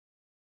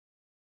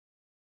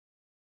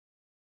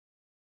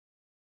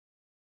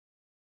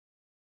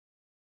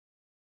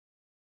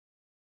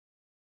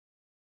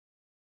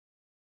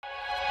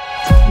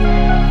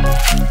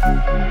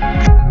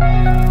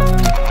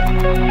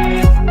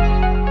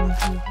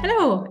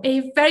Hello,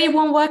 a very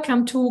warm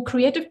welcome to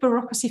Creative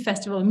Bureaucracy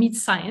Festival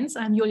Meets Science.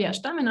 I'm Julia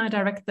Stamm and I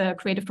direct the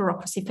Creative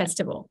Bureaucracy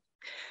Festival.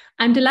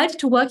 I'm delighted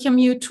to welcome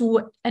you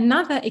to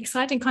another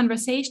exciting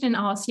conversation in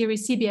our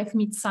series CBF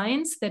Meets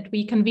Science that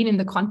we convene in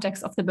the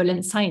context of the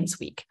Berlin Science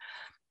Week.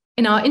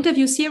 In our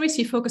interview series,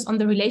 we focus on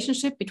the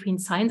relationship between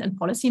science and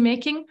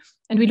policymaking,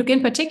 and we look in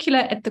particular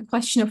at the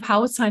question of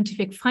how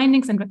scientific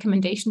findings and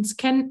recommendations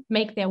can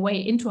make their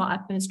way into our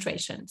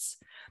administrations.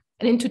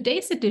 And in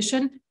today's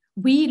edition,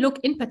 we look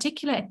in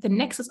particular at the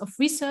nexus of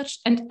research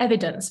and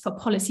evidence for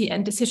policy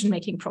and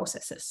decision-making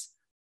processes.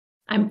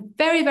 I'm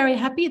very, very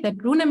happy that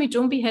Rhona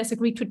Mijumbi has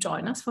agreed to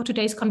join us for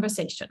today's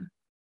conversation.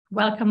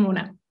 Welcome,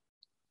 Rhona.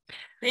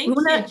 Thank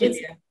you,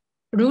 Julia.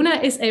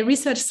 Rhona is a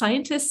research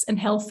scientist and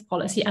health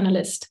policy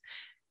analyst.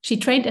 She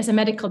trained as a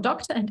medical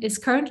doctor and is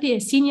currently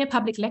a senior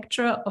public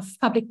lecturer of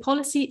public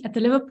policy at the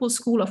Liverpool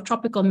School of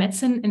Tropical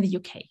Medicine in the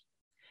UK.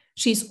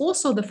 She's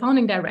also the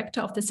founding director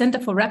of the Center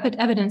for Rapid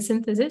Evidence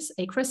Synthesis,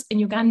 ACRIS, in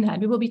Uganda.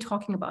 And we will be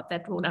talking about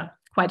that, Rhona,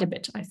 quite a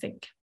bit, I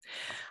think.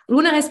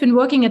 Rhona has been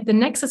working at the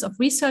nexus of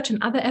research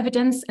and other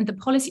evidence and the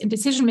policy and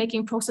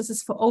decision-making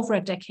processes for over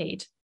a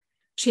decade.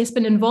 She has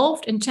been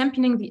involved in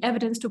championing the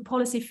evidence to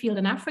policy field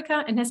in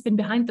Africa and has been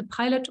behind the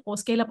pilot or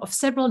scale-up of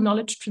several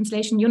knowledge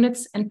translation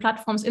units and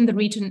platforms in the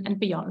region and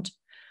beyond.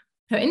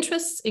 Her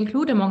interests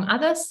include, among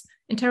others,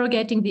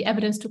 interrogating the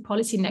evidence to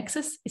policy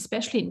nexus,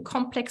 especially in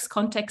complex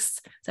contexts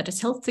such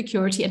as health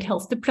security and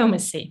health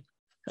diplomacy.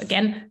 So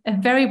again, a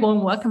very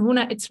warm welcome,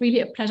 Rhona. It's really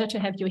a pleasure to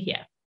have you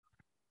here.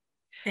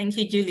 Thank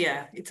you,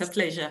 Julia. It's a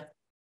pleasure.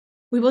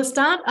 We will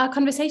start our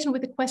conversation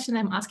with a question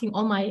I'm asking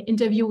all my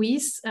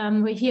interviewees.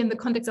 We're here in the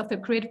context of the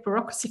Creative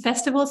Bureaucracy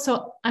Festival.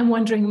 So I'm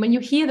wondering, when you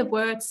hear the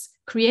words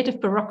creative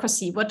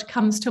bureaucracy, what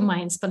comes to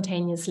mind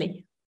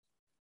spontaneously?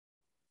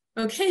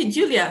 Okay,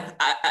 Julia,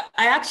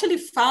 I actually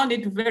found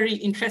it very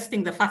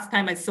interesting the first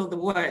time I saw the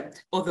word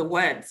or the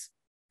words.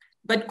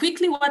 But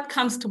quickly what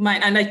comes to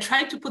mind, and I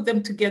tried to put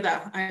them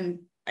together and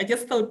I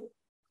just thought,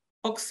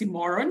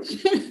 oxymoron.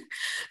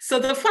 So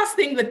the first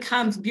thing that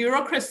comes,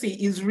 bureaucracy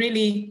is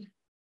really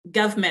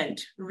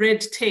government,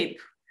 red tape,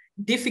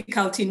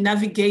 difficulty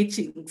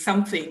navigating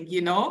something,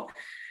 you know?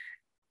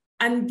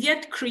 And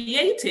yet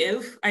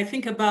creative, I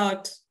think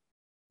about,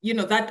 you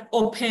know, that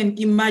open,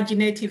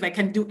 imaginative, I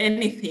can do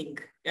anything,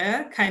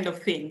 yeah, kind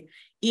of thing.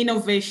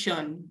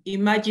 Innovation,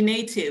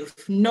 imaginative,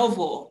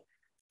 novel.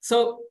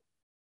 So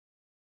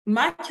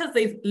much as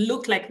they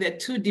look like they're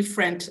two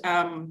different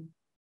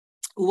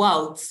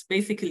worlds,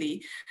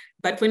 basically.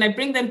 But when I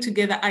bring them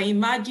together, I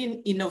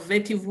imagine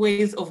innovative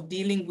ways of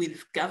dealing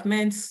with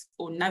governments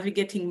or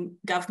navigating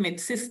government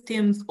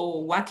systems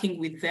or working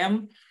with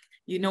them.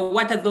 You know,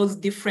 what are those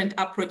different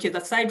approaches?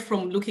 Aside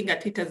from looking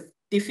at it as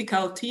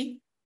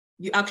difficulty,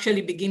 you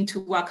actually begin to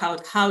work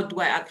out, how do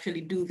I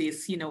actually do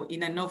this, you know,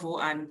 in a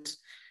novel and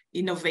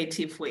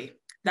innovative way?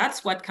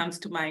 That's what comes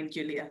to mind,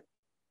 Julia.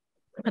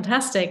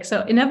 Fantastic.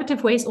 So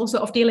innovative ways also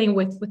of dealing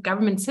with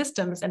government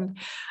systems. And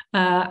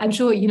I'm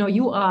sure, you know,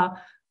 you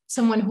are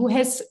someone who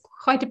has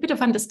quite a bit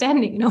of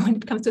understanding, you know, when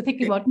it comes to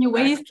thinking about new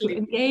ways to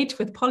engage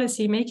with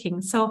policy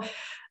making. So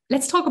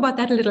let's talk about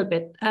that a little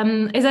bit.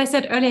 As I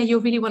said earlier, you're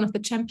really one of the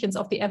champions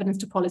of the evidence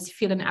to policy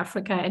field in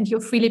Africa, and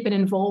you've really been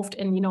involved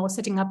in, you know,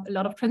 setting up a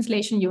lot of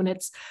translation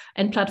units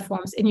and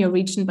platforms in your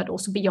region, but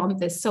also beyond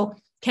this. So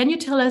can you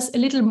tell us a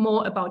little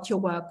more about your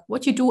work,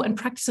 what you do and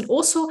practice, and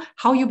also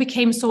how you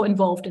became so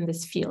involved in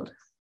this field?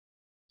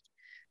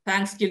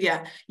 Thanks,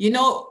 Julia. You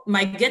know,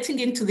 my getting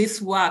into this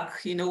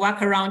work, you know,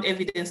 work around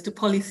evidence to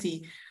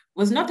policy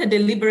was not a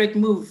deliberate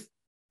move.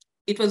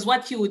 It was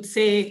what you would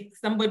say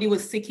somebody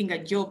was seeking a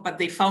job, but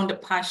they found a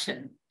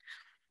passion.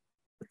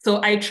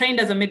 So I trained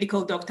as a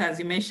medical doctor, as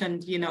you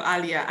mentioned, you know,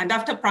 earlier. And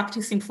after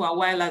practicing for a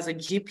while as a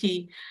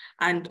GP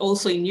and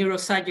also in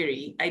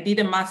neurosurgery, I did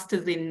a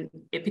master's in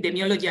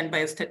epidemiology and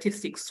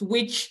biostatistics,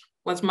 which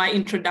was my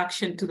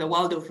introduction to the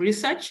world of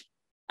research.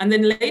 And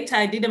then later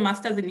I did a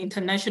master's in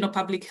international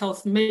public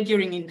health,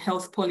 majoring in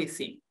health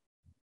policy.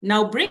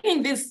 Now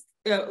bringing this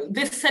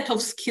set of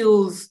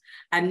skills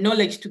and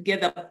knowledge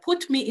together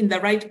put me in the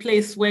right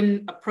place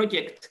when a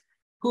project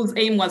whose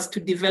aim was to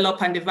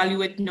develop and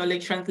evaluate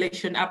knowledge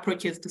translation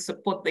approaches to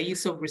support the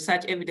use of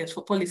research evidence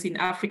for policy in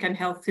African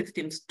health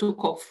systems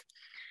took off.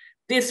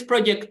 This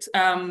project,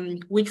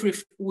 which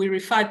we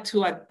referred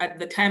to at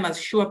the time as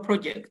SURE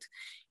project,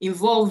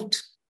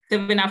 involved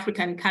 7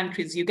 African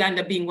countries,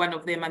 Uganda being one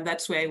of them, and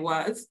that's where I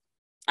was,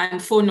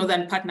 and 4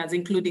 northern partners,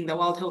 including the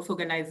World Health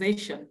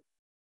Organization.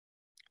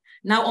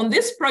 Now, on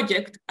this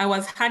project, I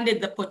was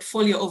handed the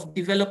portfolio of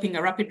developing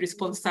a rapid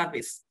response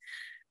service,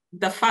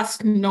 the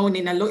first known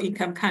in a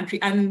low-income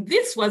country. And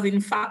this was, in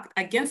fact,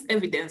 against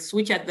evidence,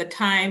 which at the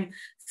time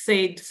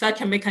said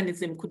such a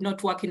mechanism could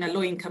not work in a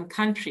low-income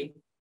country.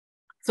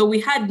 So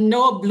we had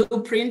no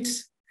blueprint,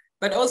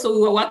 but also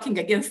we were working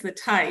against the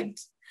tide.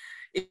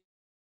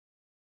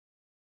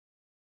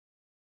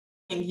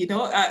 You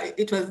know,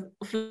 it was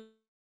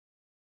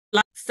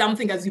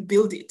something as you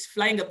build it,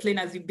 flying a plane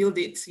as you build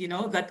it, you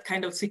know, that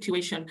kind of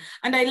situation.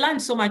 And I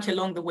learned so much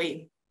along the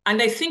way.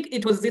 And I think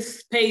it was this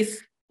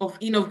space of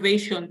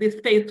innovation, this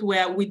space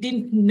where we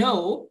didn't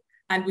know,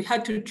 and we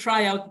had to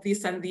try out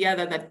this and the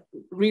other, that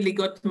really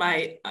got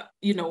my,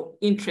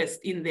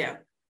 interest in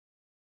there.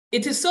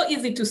 It is so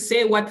easy to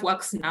say what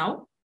works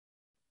now,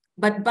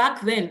 but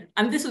back then,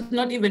 and this is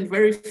not even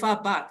very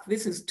far back,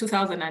 this is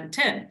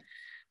 2010,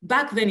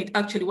 back then it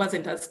actually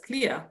wasn't as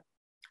clear.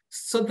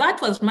 So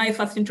that was my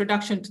first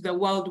introduction to the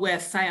world where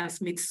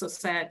science meets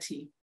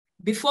society.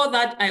 Before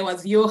that, I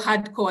was your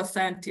hardcore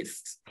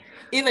scientist.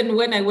 Even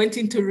when I went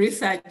into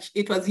research,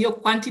 it was your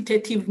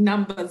quantitative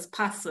numbers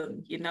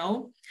person, you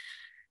know.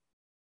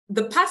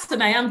 The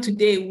person I am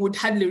today would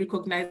hardly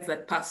recognize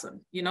that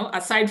person, you know,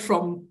 aside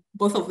from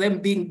both of them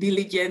being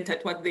diligent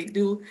at what they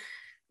do,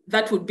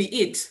 that would be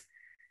it.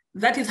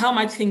 That is how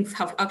much things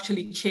have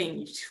actually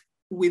changed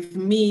with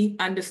me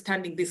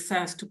understanding this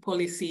science to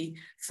policy,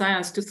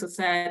 science to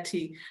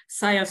society,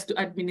 science to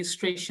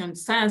administration,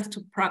 science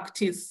to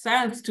practice,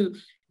 science to,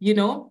 you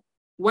know,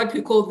 what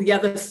we call the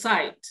other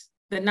side,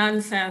 the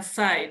non-science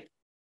side.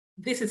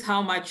 This is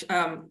how much,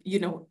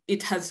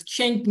 it has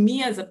changed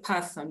me as a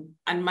person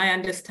and my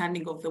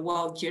understanding of the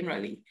world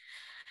generally.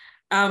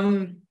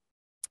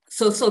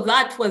 So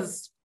that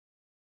was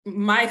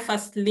my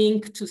first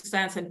link to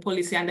science and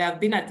policy, and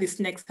I've been at this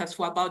nexus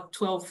for about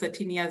 12,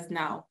 13 years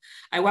now.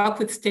 I work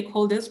with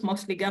stakeholders,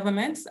 mostly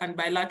governments and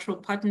bilateral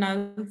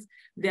partners,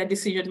 their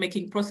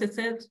decision-making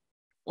processes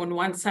on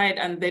one side,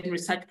 and then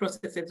research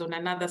processes on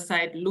another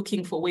side,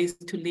 looking for ways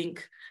to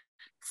link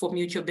for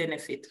mutual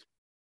benefit.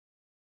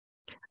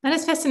 That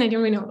is fascinating,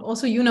 Rhona.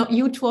 Also,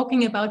 you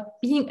talking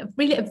about being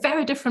really a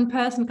very different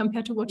person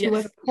compared to what you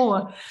were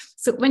before.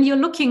 So when you're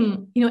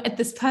looking, at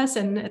this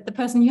person, at the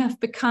person you have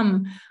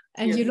become,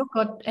 and you look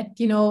at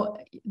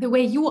the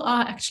way you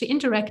are actually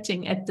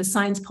interacting at the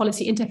science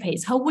policy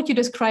interface, how would you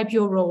describe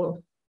your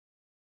role?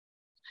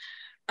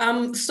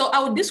 So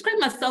I would describe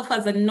myself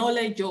as a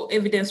knowledge or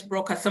evidence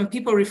broker. Some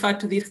people refer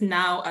to this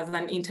now as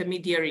an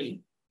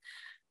intermediary.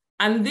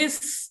 And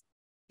this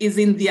is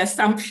in the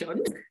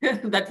assumption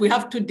that we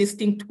have two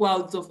distinct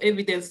worlds of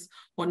evidence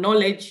or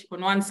knowledge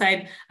on one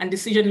side and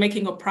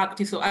decision-making or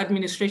practice or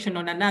administration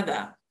on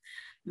another.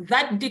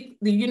 That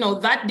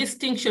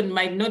distinction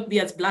might not be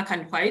as black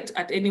and white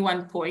at any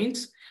one point,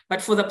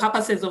 but for the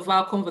purposes of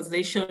our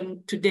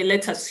conversation today,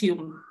 let's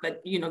assume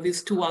that,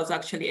 these two worlds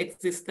actually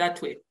exist that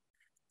way.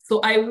 So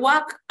I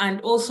work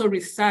and also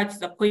research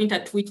the point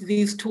at which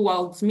these two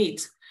worlds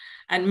meet.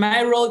 And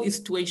my role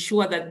is to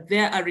ensure that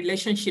there are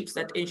relationships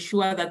that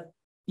ensure that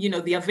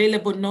the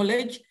available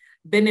knowledge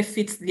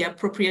benefits the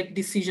appropriate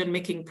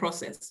decision-making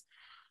process.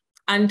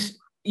 And,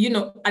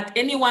 at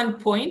any one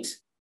point,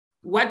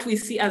 what we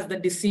see as the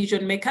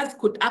decision makers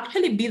could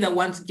actually be the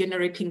ones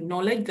generating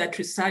knowledge that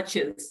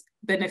researchers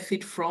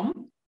benefit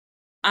from.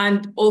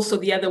 And also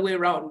the other way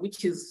around,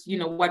 which is,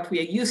 what we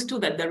are used to,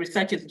 that the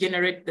researchers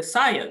generate the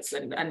science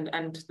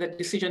and the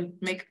decision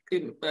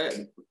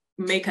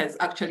makers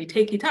actually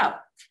take it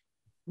up.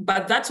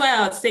 But that's why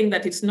I was saying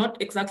that it's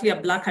not exactly a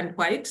black and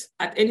white.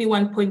 At any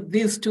one point,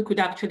 these two could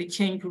actually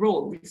change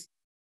roles.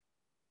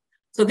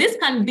 So this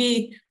can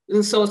be,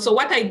 so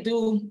what I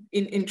do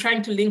in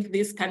trying to link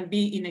this can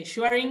be in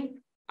ensuring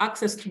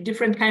access to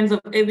different kinds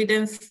of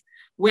evidence,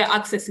 where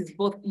access is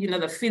both,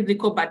 the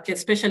physical, but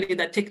especially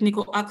the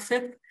technical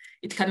access.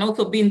 It can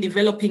also be in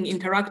developing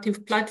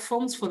interactive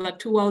platforms for the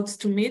two worlds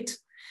to meet.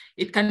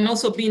 It can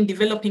also be in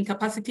developing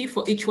capacity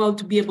for each world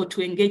to be able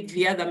to engage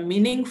the other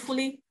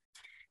meaningfully.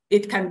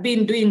 It can be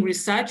in doing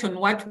research on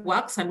what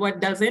works and what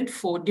doesn't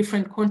for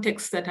different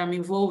contexts that I'm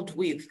involved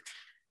with.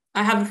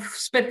 I have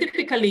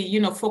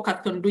specifically,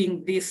 focused on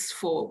doing this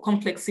for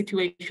complex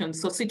situations.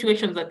 So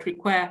situations that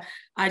require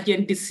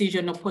urgent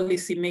decision or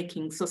policy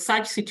making. So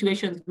such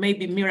situations may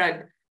be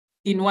mirrored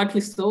in what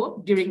we saw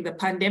during the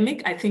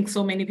pandemic. I think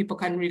so many people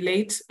can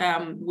relate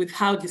with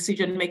how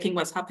decision making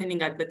was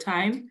happening at the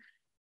time,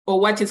 or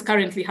what is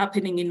currently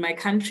happening in my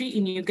country,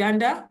 in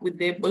Uganda, with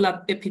the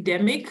Ebola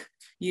epidemic,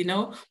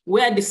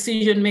 where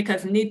decision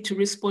makers need to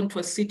respond to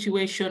a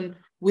situation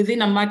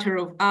within a matter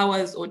of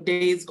hours or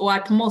days, or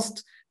at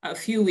most a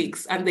few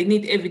weeks, and they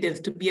need evidence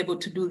to be able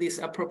to do this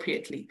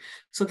appropriately.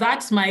 So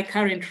that's my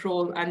current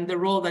role and the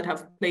role that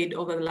I've played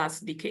over the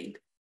last decade.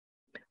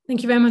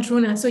 Thank you very much,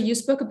 Rhona. So you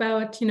spoke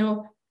about,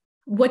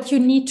 what you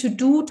need to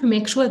do to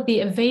make sure that the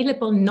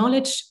available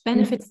knowledge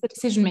benefits the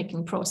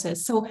decision-making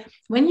process. So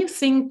when you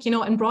think,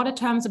 in broader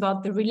terms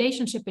about the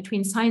relationship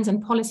between science and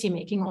policy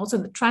making, also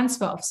the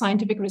transfer of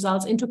scientific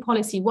results into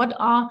policy, what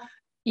are,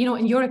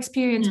 in your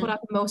experience, what are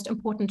the most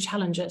important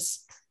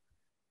challenges?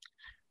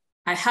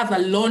 I have a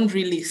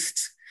laundry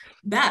list,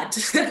 but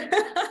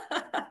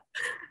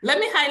let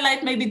me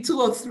highlight maybe two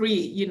or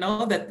three,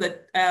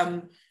 that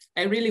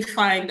I really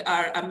find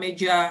are a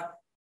major,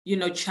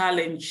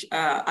 challenge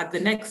at the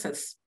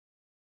nexus.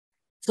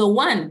 So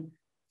one,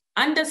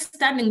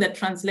 understanding the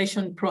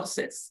translation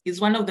process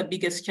is one of the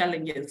biggest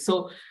challenges.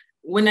 So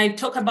when I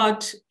talk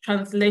about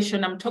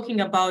translation, I'm talking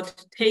about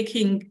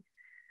taking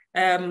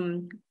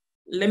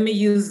let me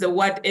use the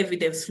word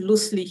evidence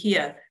loosely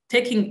here,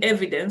 taking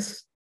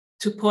evidence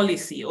to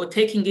policy or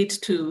taking it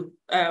to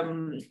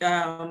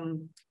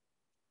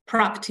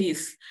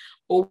practice,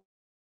 or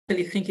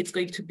really think it's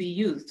going to be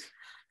used.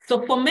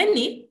 So for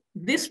many,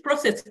 this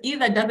process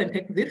either doesn't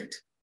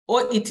exist,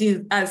 or it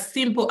is as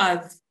simple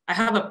as, I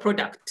have a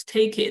product,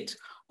 take it,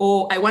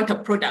 or I want a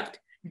product,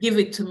 give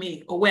it to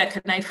me, or where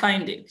can I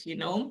find it, you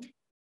know?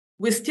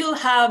 We still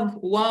have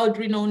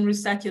world-renowned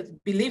researchers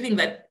believing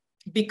that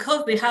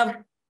because they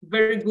have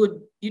very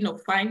good, you know,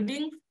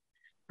 findings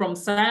from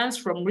science,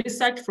 from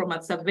research, from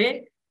a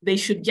survey, they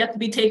should just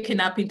be taken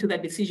up into the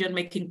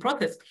decision-making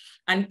process.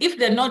 And if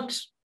they're not,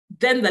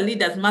 then the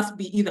leaders must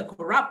be either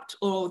corrupt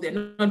or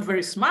they're not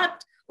very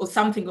smart or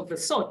something of the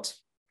sort.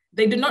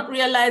 They do not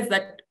realize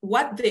that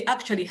what they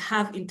actually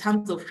have in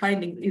terms of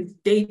findings is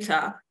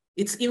data,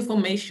 it's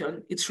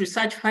information, it's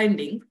research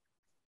findings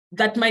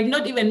that might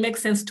not even make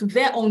sense to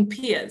their own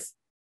peers,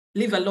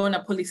 leave alone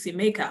a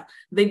policymaker.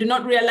 They do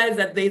not realize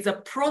that there's a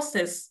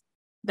process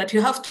that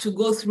you have to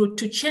go through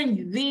to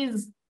change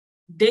these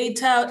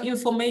data,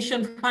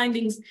 information,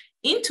 findings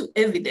into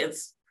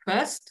evidence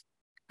first,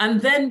 and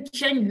then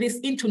change this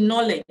into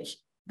knowledge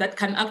that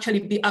can actually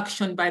be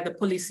actioned by the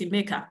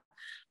policymaker.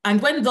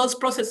 And when those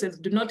processes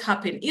do not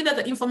happen, either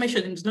the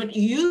information is not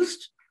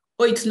used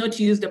or it's not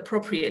used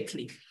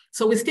appropriately.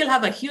 So we still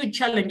have a huge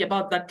challenge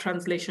about that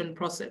translation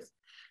process.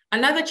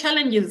 Another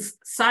challenge is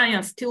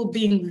science still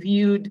being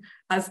viewed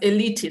as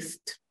elitist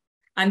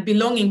and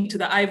belonging to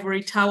the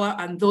ivory tower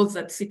and those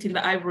that sit in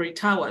the ivory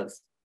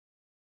towers.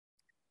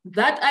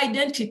 That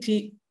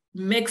identity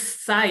makes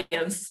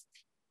science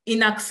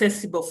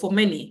inaccessible for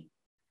many.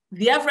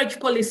 The average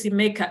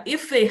policymaker,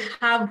 if they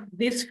have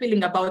this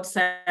feeling about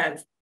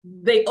science,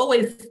 they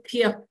always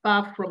steer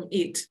far from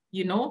it,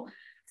 you know?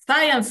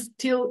 Science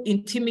still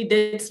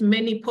intimidates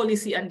many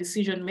policy and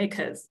decision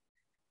makers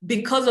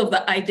because of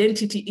the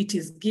identity it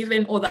is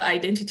given or the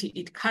identity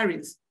it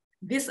carries.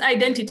 This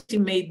identity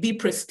may be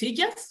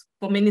prestigious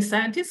for many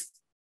scientists,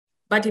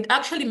 but it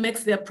actually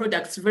makes their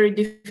products very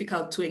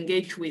difficult to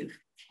engage with,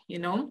 you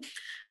know?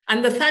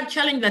 And the third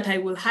challenge that I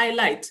will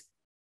highlight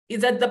is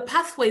that the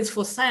pathways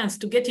for science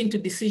to get into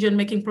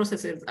decision-making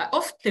processes are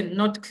often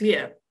not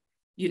clear,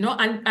 you know,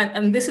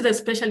 and this is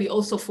especially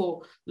also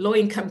for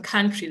low-income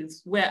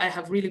countries where I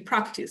have really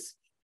practiced.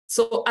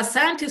 So a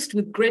scientist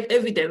with great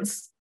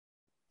evidence,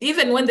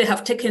 even when they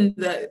have taken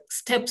the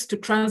steps to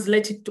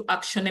translate it to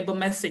actionable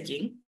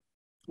messaging,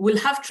 will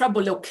have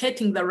trouble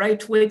locating the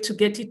right way to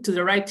get it to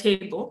the right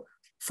table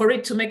for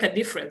it to make a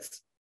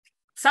difference.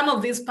 Some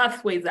of these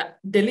pathways are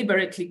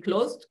deliberately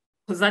closed,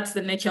 because that's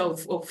the nature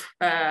of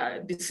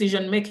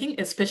decision-making,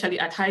 especially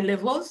at high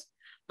levels,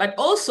 but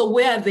also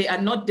where they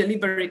are not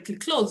deliberately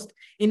closed.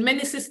 In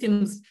many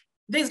systems,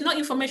 there's no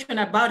information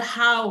about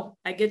how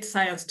I get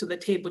science to the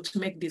table to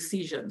make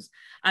decisions.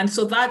 And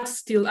so that's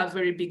still a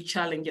very big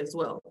challenge as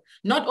well.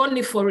 Not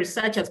only for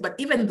researchers, but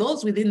even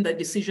those within the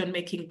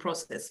decision-making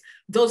process,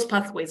 those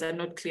pathways are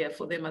not clear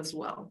for them as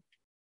well.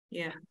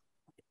 Yeah.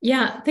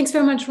 Yeah, thanks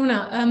very much,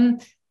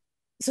 Rhona.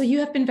 So you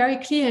have been very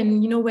clear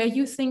in, you know, where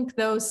you think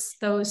those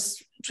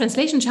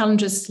translation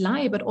challenges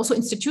lie, but also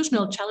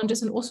institutional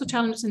challenges and also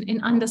challenges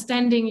in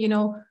understanding, you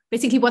know,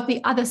 basically what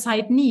the other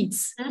side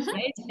needs,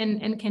 right,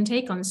 and can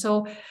take on.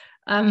 So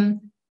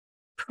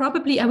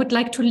probably I would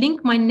like to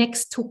link my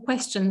next two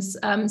questions.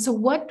 So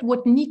what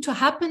would need to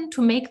happen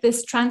to make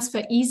this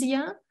transfer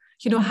easier?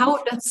 You know,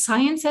 how does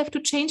science have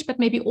to change, but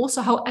maybe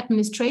also how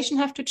administration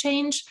have to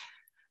change?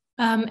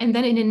 And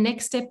then in the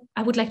next step,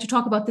 I would like to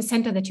talk about the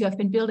center that you have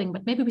been building,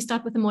 but maybe we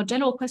start with a more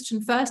general question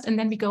first, and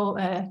then we go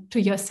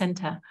to your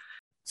center.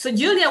 So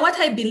Julia, what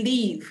I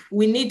believe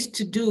we need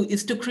to do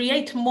is to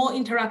create more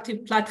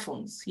interactive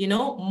platforms, you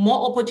know,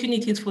 more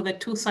opportunities for the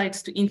two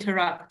sides to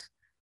interact,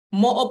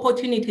 more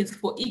opportunities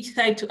for each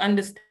side to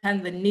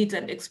understand the needs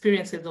and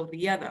experiences of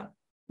the other.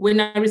 When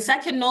a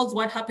researcher knows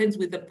what happens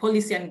with the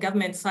policy and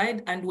government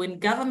side, and when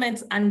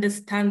governments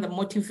understand the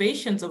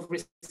motivations of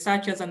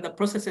researchers and the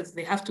processes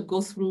they have to go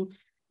through,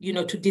 you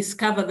know, to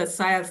discover the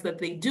science that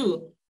they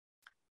do,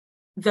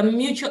 the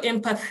mutual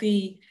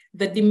empathy,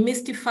 the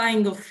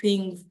demystifying of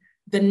things,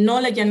 the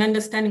knowledge and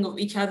understanding of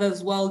each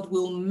other's world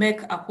will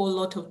make a whole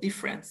lot of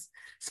difference.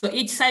 So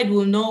each side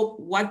will know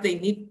what they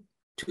need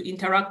to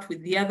interact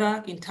with the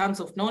other in terms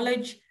of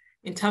knowledge,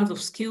 in terms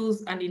of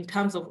skills, and in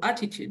terms of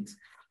attitudes.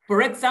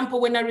 For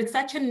example, when a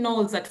researcher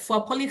knows that for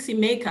a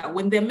policymaker,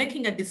 when they're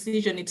making a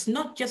decision, it's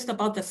not just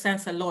about the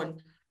science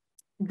alone.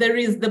 There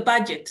is the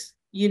budget,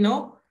 you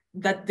know,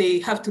 that they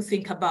have to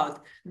think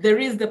about. There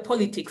is the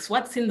politics,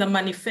 what's in the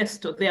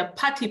manifesto. Their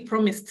party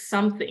promised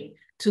something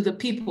to the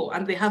people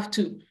and they have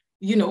to,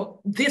 you know,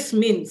 this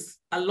means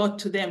a lot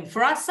to them.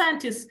 For us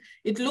scientists,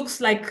 it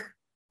looks like,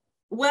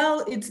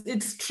 well,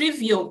 it's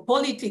trivial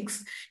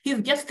politics.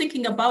 He's just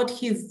thinking about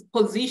his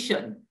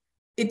position.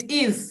 It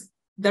is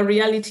the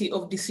reality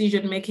of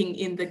decision-making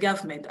in the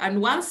government.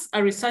 And once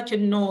a researcher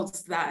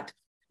knows that,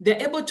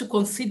 they're able to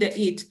consider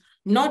it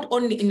not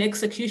only in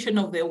execution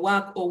of their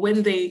work or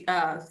when they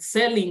are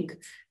selling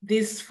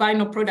this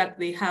final product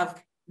they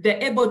have,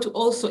 they're able to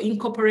also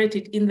incorporate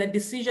it in the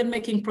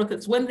decision-making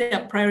process when they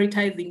are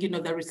prioritizing,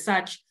 the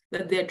research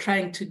that they're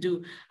trying to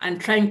do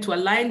and trying to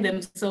align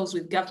themselves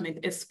with government,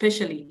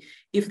 especially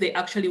if they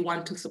actually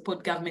want to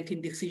support government in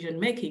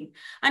decision-making,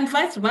 and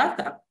vice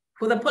versa.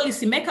 For the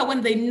policymaker,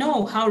 when they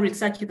know how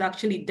research is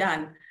actually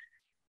done,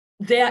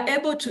 they are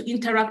able to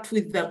interact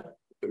with the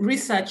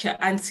researcher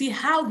and see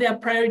how their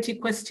priority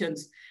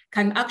questions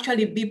can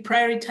actually be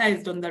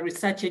prioritized on the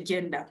research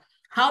agenda,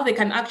 how they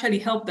can actually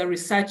help the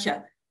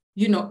researcher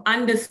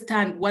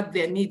understand what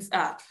their needs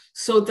are.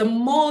 So the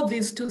more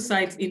these two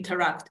sides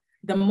interact,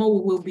 the more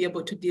we will be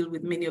able to deal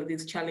with many of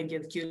these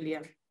challenges,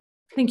 Julia.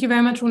 Thank you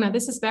very much, Rhona.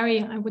 This is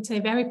I would say,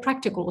 very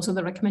practical, also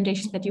the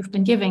recommendations that you've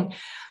been giving.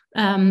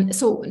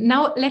 So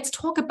now let's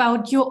talk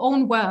about your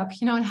own work,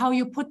 and how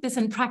you put this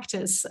in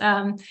practice.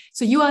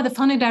 So you are the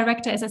founding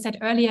director, as I said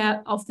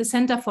earlier, of the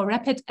Center for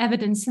Rapid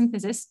Evidence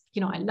Synthesis.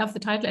 I love the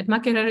title, at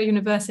Makerere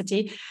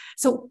University.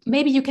 So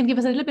maybe you can give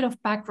us a little bit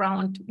of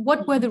background.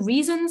 What were the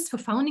reasons for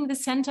founding the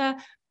center?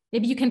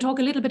 Maybe you can talk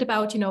a little bit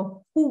about,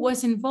 who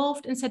was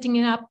involved in setting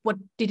it up? What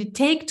did it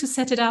take to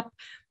set it up?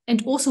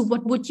 And also,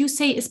 what would you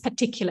say is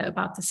particular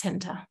about the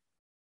center?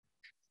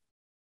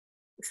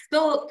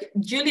 So,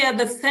 Julia,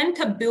 the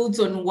center builds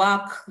on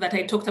work that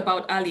I talked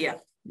about earlier,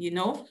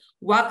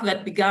 work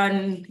that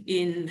began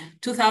in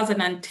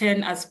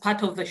 2010 as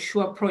part of the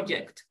SURE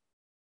project.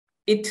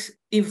 It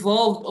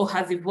evolved or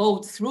has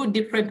evolved through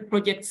different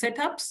project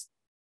setups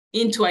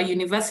into a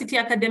university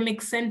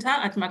academic center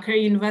at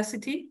Makerere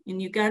University in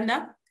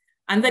Uganda,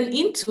 and then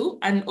into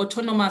an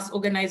autonomous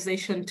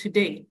organization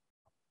today.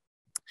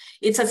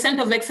 It's a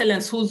center of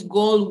excellence whose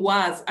goal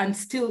was and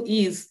still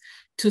is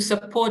to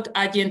support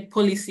urgent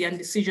policy and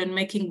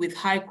decision-making with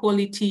high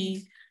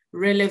quality,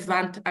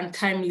 relevant, and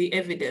timely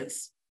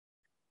evidence.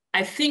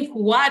 I think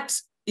what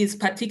is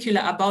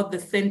particular about the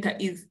center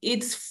is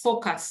its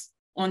focus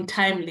on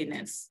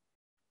timeliness,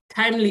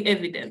 timely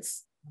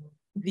evidence.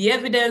 The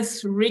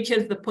evidence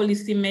reaches the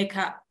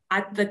policymaker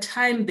at the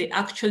time they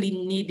actually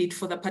need it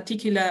for the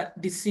particular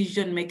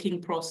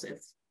decision-making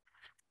process.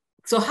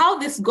 So how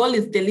this goal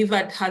is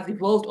delivered has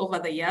evolved over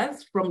the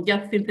years, from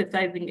just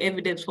synthesizing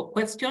evidence for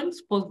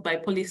questions posed by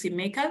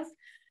policymakers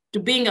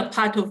to being a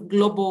part of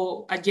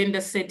global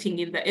agenda setting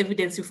in the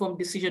evidence-informed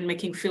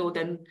decision-making field,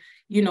 and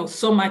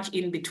so much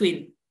in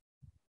between.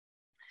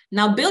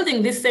 Now,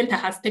 building this center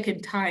has taken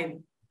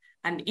time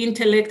and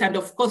intellect, and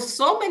of course,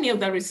 so many of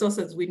the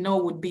resources we know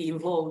would be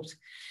involved.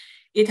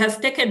 It has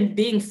taken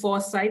being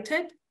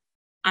foresighted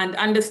and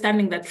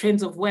understanding the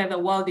trends of where the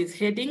world is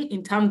heading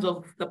in terms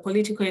of the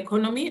political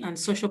economy and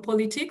social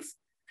politics.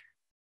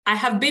 I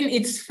have been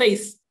its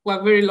face for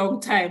a very long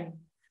time,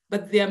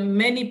 but there are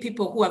many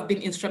people who have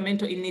been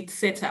instrumental in its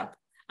setup.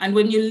 And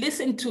when you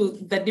listen to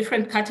the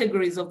different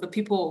categories of the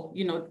people,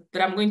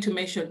 that I'm going to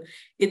mention,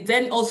 it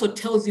then also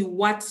tells you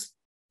what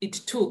it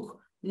took,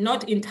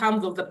 not in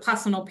terms of the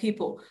personal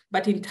people,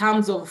 but in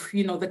terms of,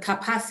 the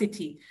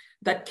capacity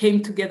that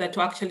came together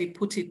to actually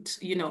put it,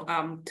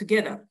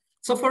 together.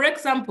 So for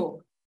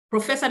example,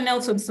 Professor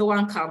Nelson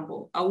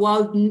Sowankambo, a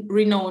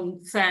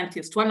world-renowned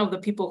scientist, one of the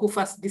people who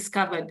first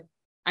discovered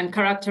and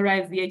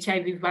characterized the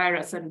HIV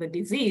virus and the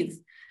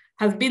disease,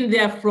 has been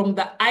there from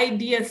the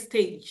idea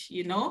stage,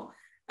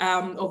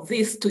 of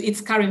this to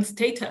its current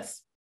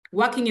status,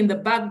 working in the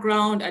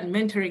background and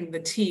mentoring the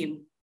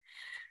team.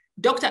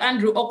 Dr.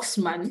 Andrew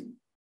Oxman,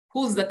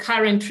 who's the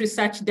current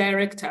research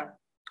director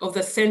of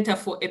the Center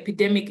for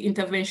Epidemic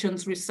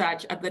Interventions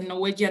Research at the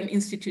Norwegian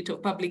Institute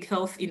of Public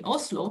Health in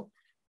Oslo,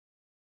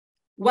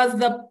 was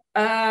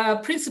the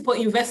principal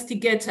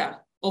investigator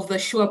of the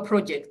SURE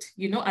project,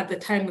 at the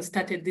time we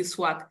started this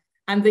work.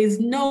 And there's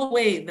no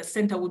way the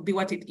center would be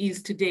what it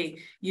is today,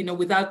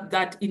 without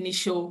that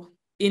initial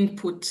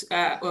input,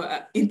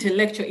 or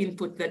intellectual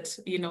input that,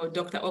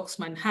 Dr.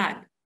 Oxman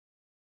had.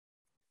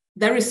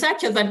 The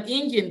researchers and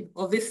engine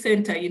of this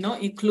center,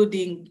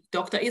 including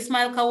Dr.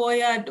 Ismail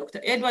Kawoya,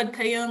 Dr. Edward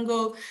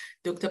Kayongo,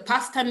 Dr.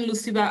 Pastan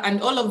Lusiba,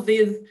 and all of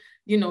these,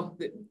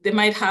 they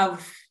might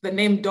have the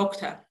name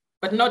doctor,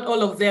 but not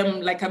all of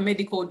them like are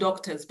medical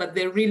doctors, but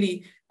they're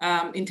really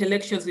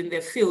intellectuals in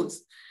their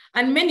fields.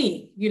 And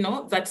many,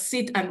 that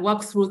sit and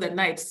work through the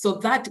night. So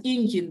that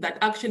engine that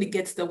actually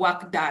gets the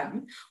work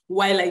done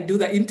while I do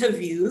the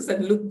interviews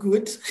and look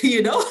good,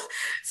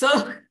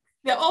 So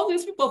there are all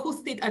these people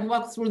who sit and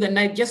work through the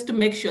night just to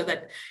make sure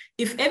that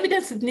if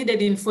evidence is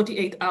needed in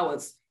 48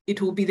 hours,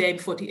 it will be there in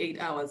 48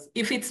 hours.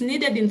 If it's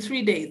needed in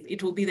 3 days,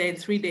 it will be there in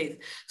 3 days.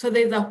 So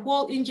there's a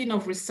whole engine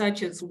of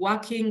researchers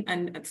working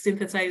and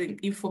synthesizing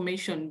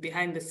information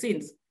behind the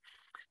scenes.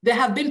 There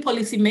have been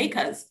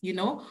policymakers,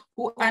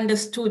 who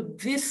understood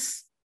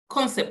this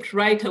concept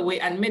right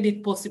away and made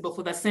it possible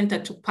for the center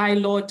to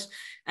pilot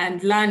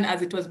and learn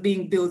as it was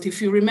being built.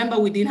 If you remember,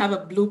 we didn't have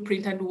a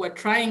blueprint and we were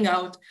trying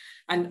out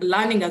and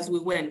learning as we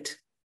went.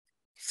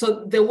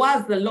 So there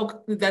was the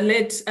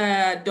late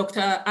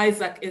Dr.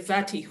 Isaac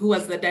Ezati, who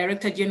was the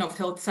Director General of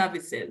Health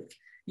Services,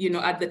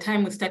 at the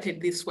time we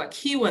started this work.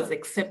 He was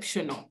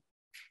exceptional.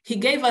 He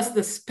gave us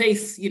the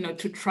space,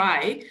 to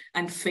try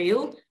and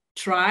fail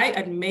try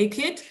and make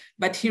it,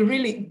 but he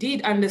really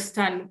did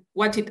understand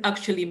what it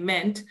actually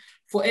meant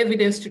for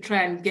evidence to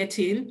try and get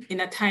in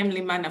a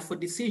timely manner for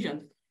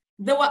decisions.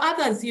 There were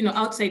others,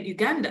 outside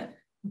Uganda,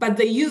 but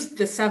they used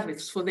the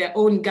service for their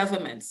own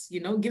governments,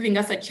 giving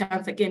us a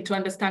chance again to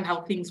understand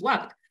how things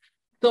worked.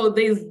 So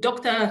there's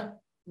Dr.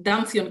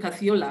 Damsion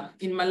Kathiola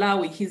in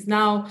Malawi. He's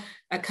now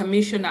a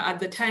commissioner. At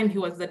the time, he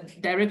was the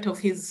director of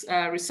his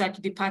research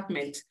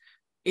department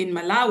in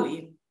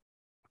Malawi.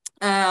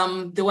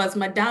 There was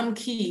Madame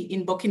Key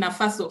in Burkina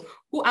Faso,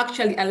 who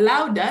actually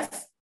allowed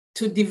us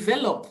to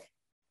develop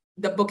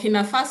the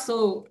Burkina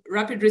Faso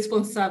Rapid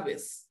Response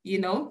Service,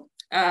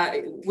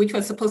 which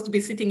was supposed to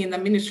be sitting in the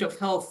Ministry of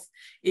Health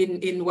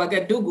in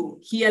Ouagadougou.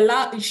 She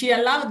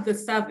allowed the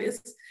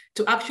service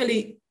to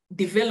actually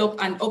develop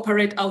and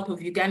operate out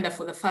of Uganda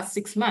for the first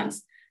 6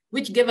 months,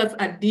 which gave us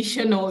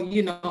additional,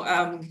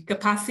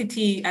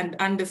 capacity and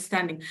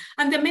understanding.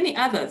 And there are many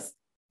others.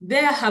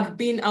 There have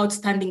been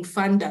outstanding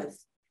funders.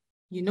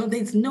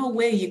 There's no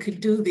way you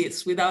could do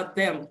this without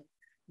them.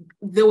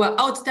 There were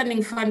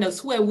outstanding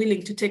funders who were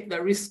willing to take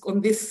the risk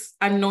on this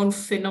unknown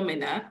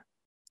phenomena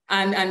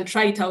and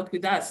try it out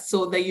with us.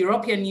 So the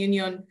European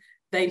Union,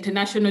 the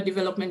International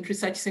Development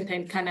Research Center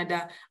in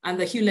Canada, and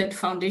the Hewlett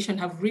Foundation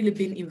have really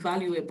been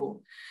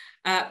invaluable.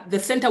 The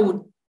center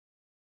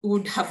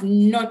would have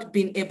not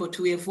been able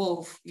to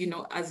evolve,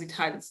 as it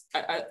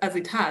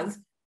has,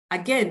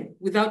 again,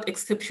 without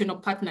exceptional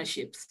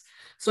partnerships.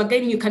 So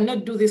again, you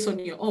cannot do this on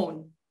your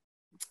own.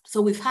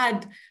 So we've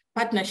had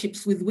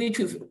partnerships with which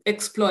we've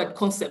explored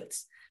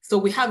concepts. So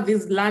we have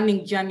these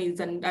learning journeys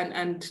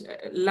and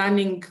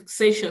learning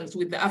sessions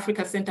with the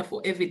Africa Center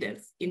for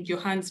Evidence in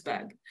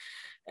Johannesburg.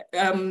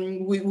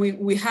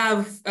 We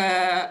have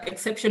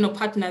exceptional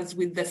partners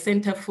with the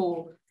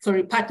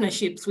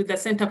partnerships with the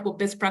Center for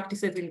Best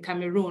Practices in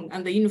Cameroon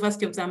and the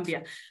University of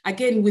Zambia.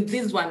 Again, with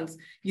these ones,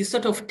 you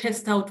sort of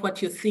test out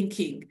what you're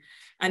thinking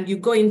and you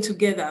go in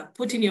together,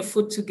 putting your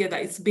foot together.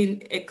 It's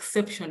been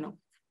exceptional.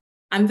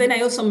 And then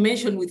I also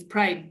mentioned with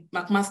pride,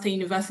 McMaster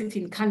University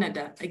in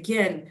Canada.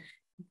 Again,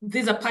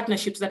 these are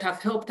partnerships that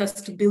have helped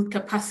us to build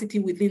capacity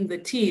within the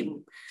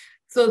team.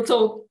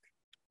 So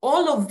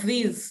all of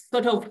these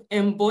sort of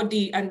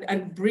embody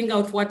and bring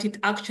out what it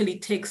actually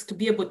takes to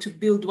be able to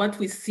build what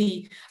we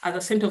see as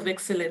a center of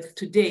excellence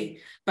today.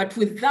 But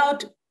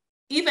without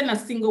even a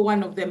single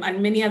one of them,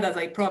 and many others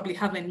I probably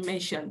haven't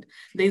mentioned,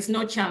 there's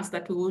no chance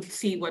that we would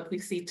see what we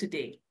see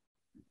today.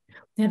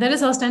 Yeah, that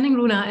is outstanding,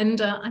 Rhona.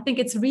 And I think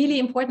it's really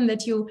important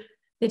that you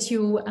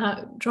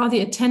draw the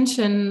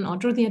attention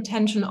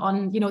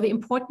on, the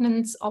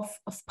importance of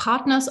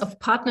partners, of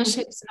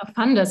partnerships, and of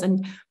funders.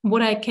 And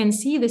what I can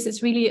see, this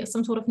is really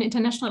some sort of an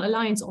international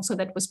alliance also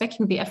that was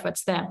backing the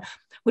efforts there.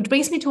 Which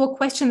brings me to a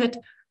question that,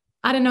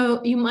 I don't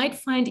know, you might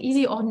find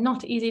easy or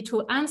not easy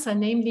to answer,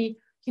 namely,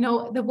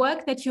 the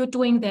work that you're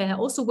doing there,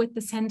 also with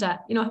the center,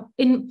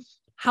 in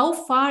how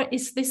far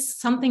is this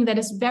something that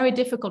is very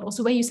difficult,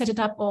 also where you set it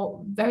up,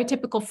 or very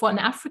typical for an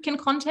African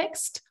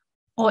context?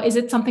 Or is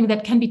it something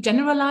that can be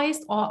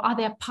generalized, or are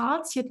there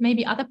parts that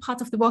maybe other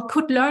parts of the world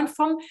could learn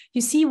from?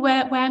 You see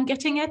where I'm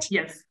getting at?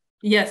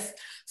 Yes.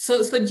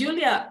 So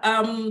Julia,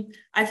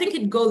 I think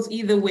it goes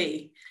either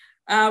way.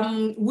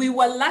 We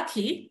were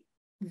lucky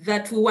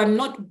that we were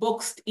not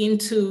boxed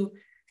into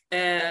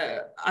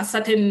a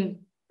certain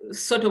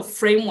sort of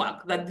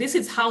framework that this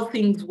is how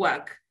things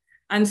work.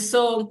 And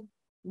so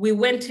we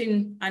went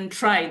in and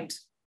tried.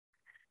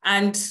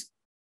 And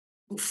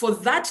for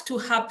that to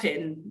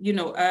happen,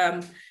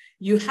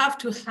 you have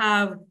to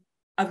have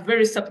a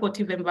very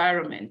supportive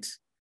environment.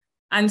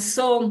 And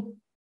so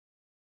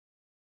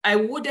I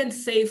wouldn't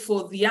say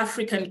for the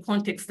African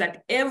context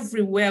that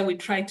everywhere we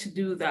try to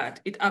do that,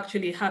 it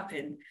actually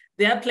happened.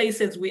 There are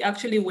places we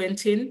actually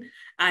went in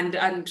and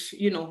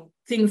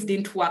things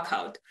didn't work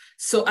out.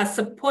 So a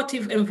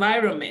supportive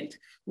environment,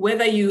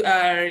 whether you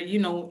are,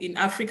 in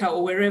Africa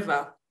or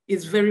wherever,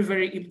 is very,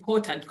 very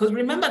important. Because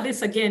remember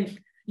this again,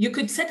 you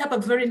could set up a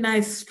very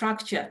nice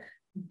structure,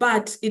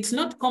 but it's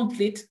not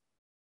complete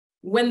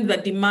when the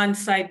demand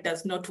side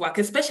does not work,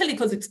 especially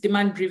because it's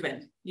demand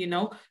driven,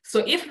 So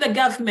if the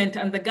government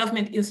and the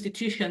government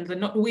institutions are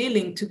not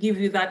willing to give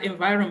you that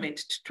environment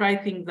to try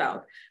things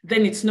out,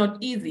 then it's not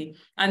easy.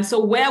 And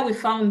so where we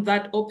found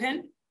that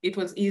open, it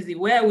was easy.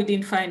 Where we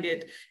didn't find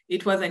it,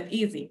 it wasn't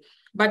easy.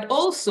 But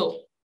also,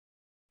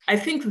 I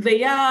think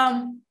there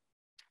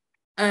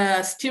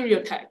are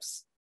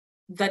stereotypes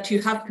that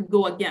you have to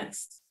go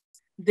against.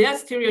 There are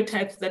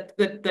stereotypes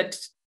that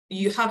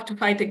you have to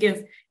fight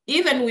against,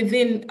 even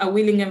within a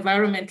willing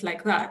environment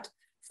like that.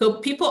 So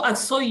people are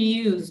so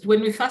used.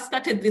 When we first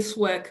started this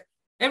work,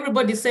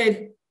 everybody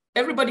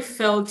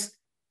felt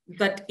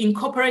that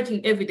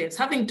incorporating evidence,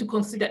 having to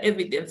consider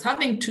evidence,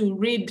 having to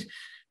read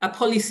a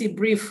policy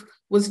brief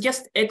was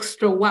just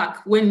extra work.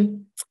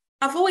 When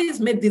I've always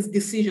made these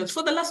decisions.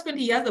 For the last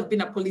 20 years, I've been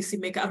a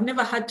policymaker. I've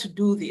never had to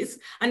do this,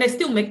 and I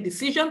still make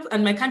decisions,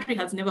 and my country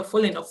has never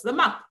fallen off the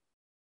map,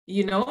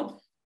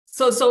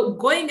 So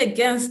going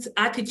against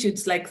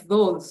attitudes like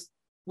those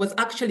was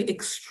actually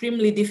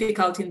extremely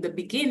difficult in the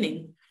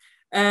beginning.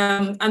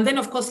 And then,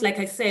 of course, like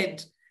I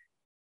said,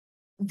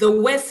 the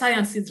way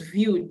science is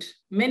viewed,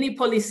 many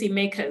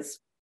policymakers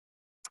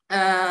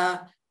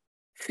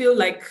feel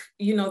like,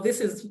 this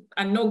is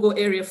a no-go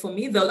area for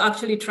me. They'll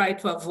actually try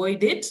to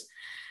avoid it.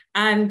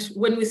 And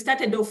when we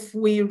started off,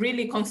 we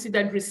really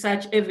considered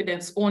research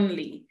evidence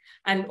only,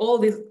 and all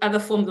these other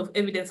forms of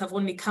evidence have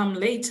only come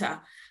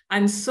later.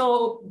 And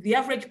so the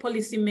average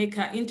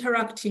policymaker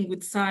interacting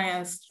with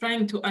science,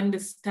 trying to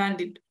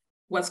understand it,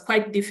 was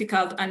quite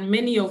difficult. And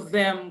many of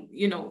them,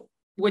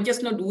 were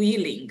just not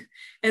willing,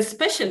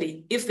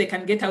 especially if they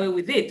can get away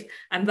with it.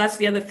 And that's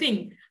the other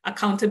thing,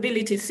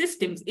 accountability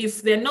systems.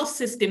 If there are no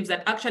systems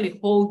that actually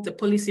hold the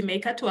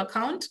policymaker to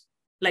account,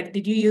 like,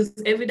 did you use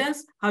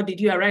evidence? How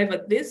did you arrive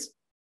at this?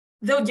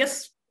 They'll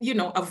just,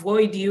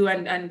 avoid you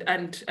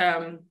and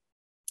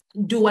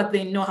do what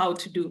they know how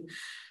to do.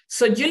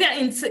 So Julia,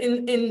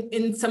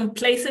 in some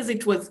places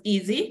it was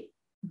easy.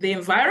 The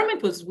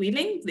environment was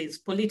willing, there's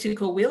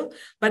political will,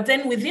 but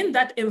then within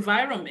that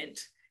environment,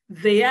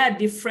 there are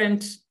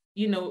different,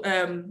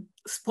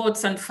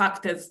 sports and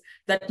factors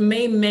that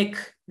may make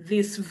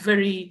this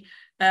very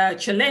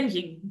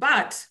challenging.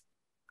 But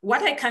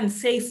what I can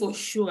say for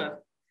sure,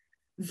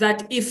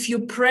 that if you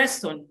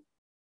press on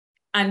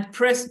and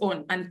press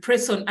on and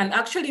press on and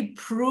actually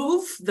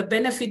prove the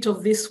benefit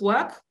of this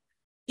work,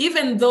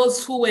 even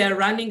those who were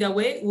running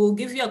away will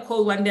give you a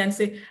call one day and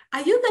say,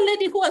 are you the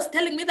lady who was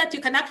telling me that you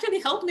can actually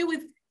help me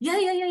with,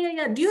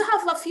 yeah. Do you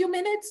have a few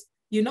minutes?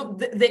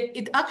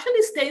 It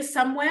actually stays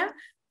somewhere,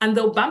 and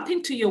they'll bump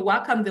into your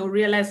work and they'll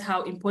realize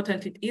how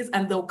important it is,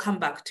 and they'll come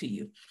back to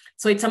you.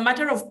 So it's a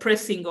matter of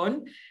pressing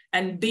on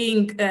and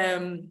being,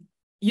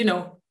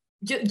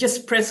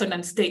 just press on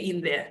and stay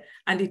in there,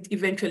 and it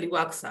eventually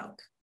works out.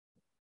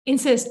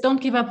 Insist, don't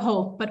give up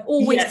hope, but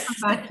always come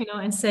back,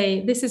 and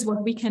say, this is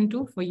what we can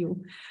do for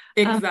you.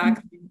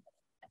 Exactly.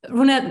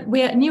 Rhona,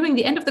 we're nearing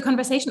the end of the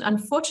conversation,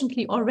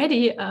 unfortunately,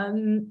 already.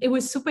 It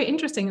was super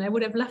interesting, and I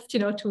would have loved,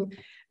 to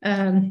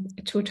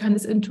turn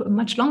this into a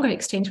much longer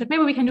exchange, but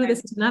maybe we can do this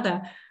at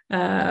another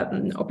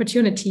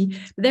opportunity.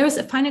 There is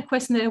a final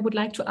question that I would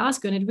like to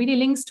ask you, and it really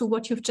links to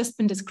what you've just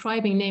been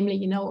describing, namely,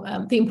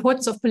 the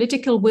importance of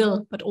political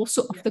will, but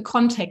also of the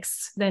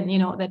context then,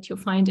 that you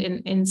find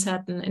in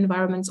certain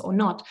environments or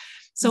not.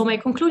 So my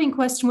concluding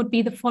question would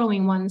be the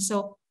following one.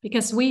 So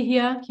because we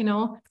here,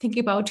 think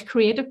about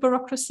creative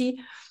bureaucracy,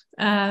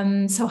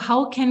 so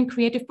how can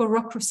creative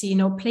bureaucracy,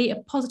 play a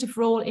positive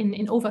role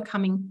in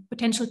overcoming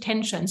potential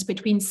tensions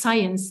between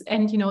science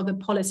and, the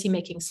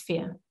policy-making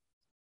sphere?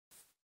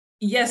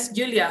 Yes,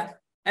 Julia,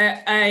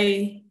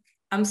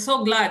 I'm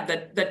so glad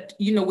that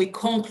we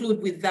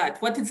conclude with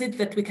that. What is it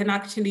that we can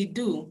actually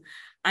do?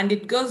 And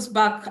it goes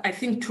back, I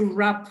think, to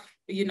wrap,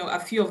 a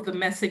few of the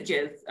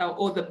messages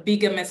or the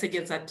bigger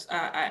messages that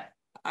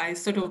I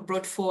sort of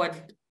brought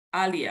forward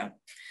earlier,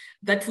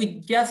 that we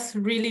just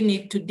really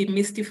need to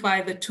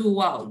demystify the two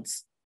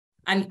worlds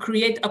and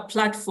create a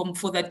platform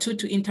for the two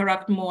to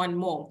interact more and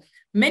more.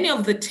 Many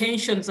of the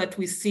tensions that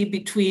we see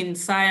between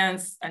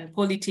science and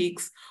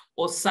politics,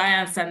 or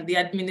science and the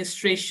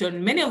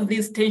administration, many of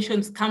these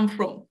tensions come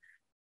from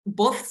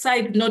both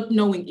sides not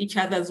knowing each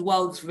other's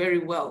worlds very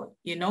well,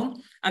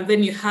 and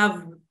then you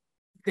have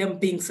them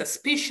being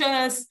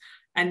suspicious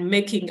and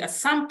making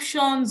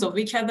assumptions of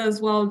each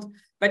other's world.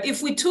 But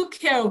if we took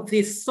care of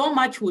this, so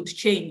much would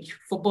change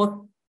for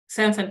both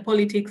science and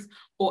politics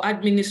or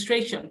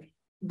administration.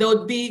 There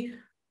would be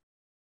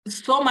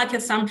so much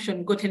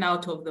assumption gotten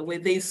out of the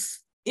way.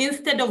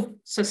 Instead of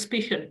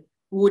suspicion,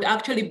 we would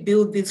actually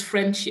build these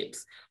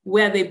friendships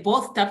where they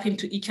both tap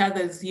into each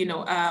other's,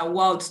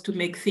 worlds to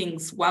make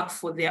things work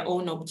for their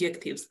own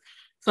objectives.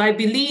 So I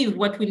believe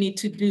what we need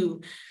to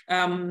do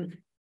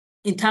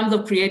in terms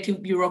of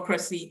creative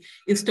bureaucracy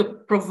is to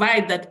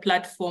provide that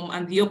platform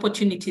and the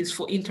opportunities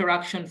for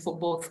interaction for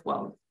both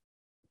worlds.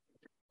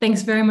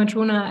 Thanks very much,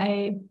 Rhona.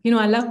 I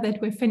love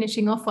that we're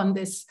finishing off on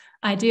this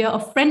idea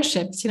of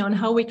friendships, and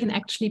how we can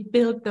actually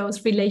build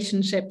those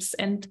relationships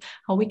and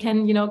how we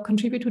can,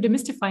 contribute to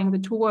demystifying the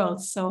two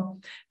worlds. So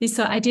these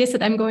are ideas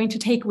that I'm going to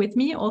take with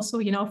me also,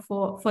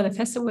 for the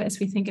festival as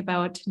we think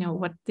about,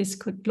 what this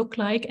could look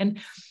like. And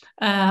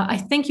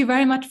I thank you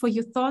very much for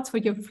your thoughts, for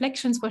your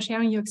reflections, for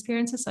sharing your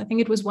experiences. I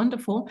think it was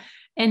wonderful.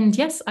 And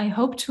yes, I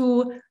hope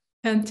to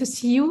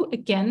see you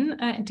again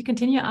and to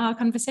continue our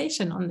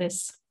conversation on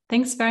this.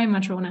 Thanks very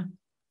much, Rhona.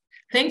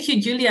 Thank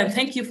you, Julia, and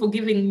thank you for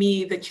giving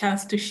me the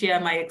chance to share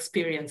my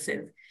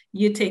experiences.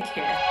 You take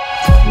care.